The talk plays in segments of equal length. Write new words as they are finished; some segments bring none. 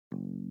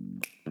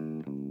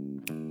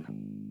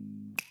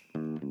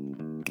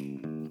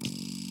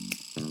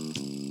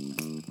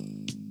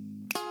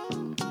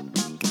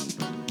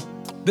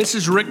This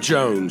is Rick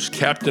Jones,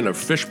 captain of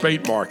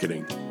Fishbait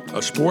Marketing,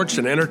 a sports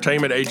and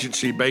entertainment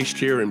agency based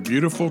here in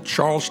beautiful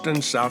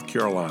Charleston, South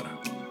Carolina.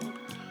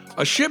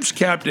 A ship's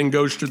captain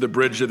goes to the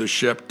bridge of the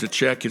ship to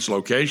check its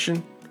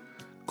location,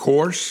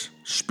 course,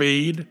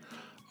 speed,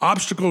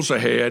 obstacles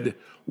ahead,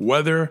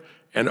 weather,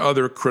 and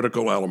other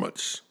critical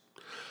elements.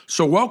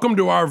 So welcome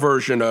to our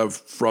version of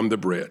From the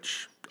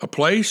Bridge, a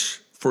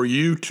place for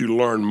you to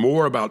learn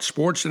more about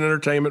sports and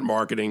entertainment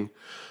marketing,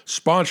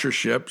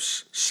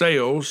 sponsorships,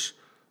 sales,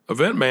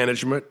 event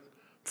management,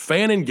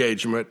 fan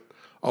engagement,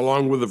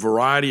 along with a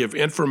variety of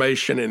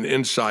information and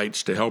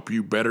insights to help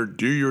you better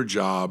do your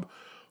job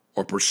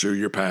or pursue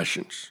your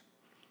passions.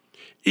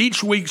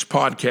 Each week's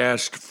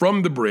podcast,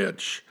 From the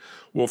Bridge,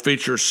 will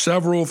feature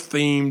several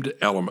themed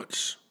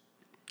elements.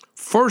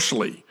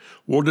 Firstly,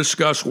 we'll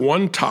discuss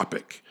one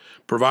topic,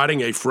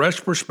 providing a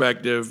fresh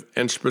perspective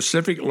and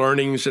specific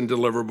learnings and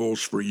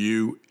deliverables for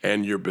you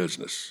and your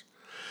business.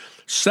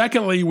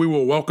 Secondly, we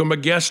will welcome a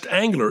guest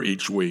angler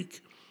each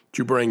week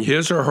to bring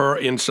his or her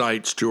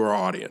insights to our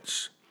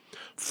audience.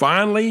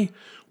 Finally,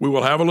 we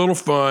will have a little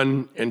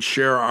fun and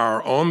share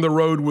our On the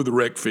Road with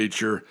Rick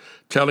feature,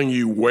 telling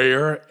you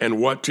where and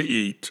what to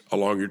eat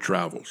along your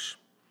travels.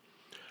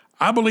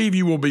 I believe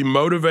you will be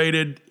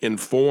motivated,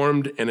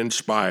 informed, and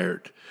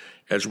inspired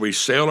as we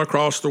sail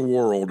across the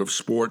world of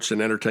sports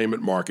and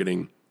entertainment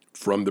marketing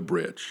from the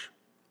bridge.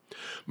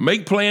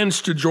 Make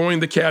plans to join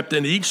the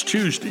captain each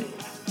Tuesday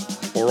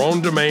or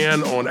on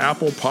demand on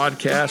Apple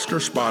Podcast or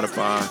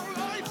Spotify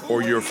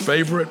or your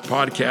favorite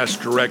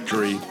podcast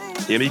directory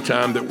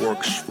anytime that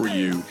works for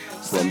you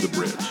from the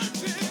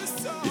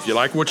bridge. If you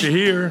like what you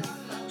hear,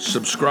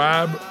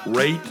 subscribe,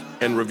 rate,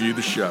 and review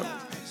the show.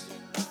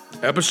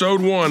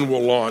 Episode 1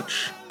 will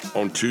launch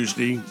on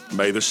Tuesday,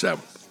 May the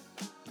 7th.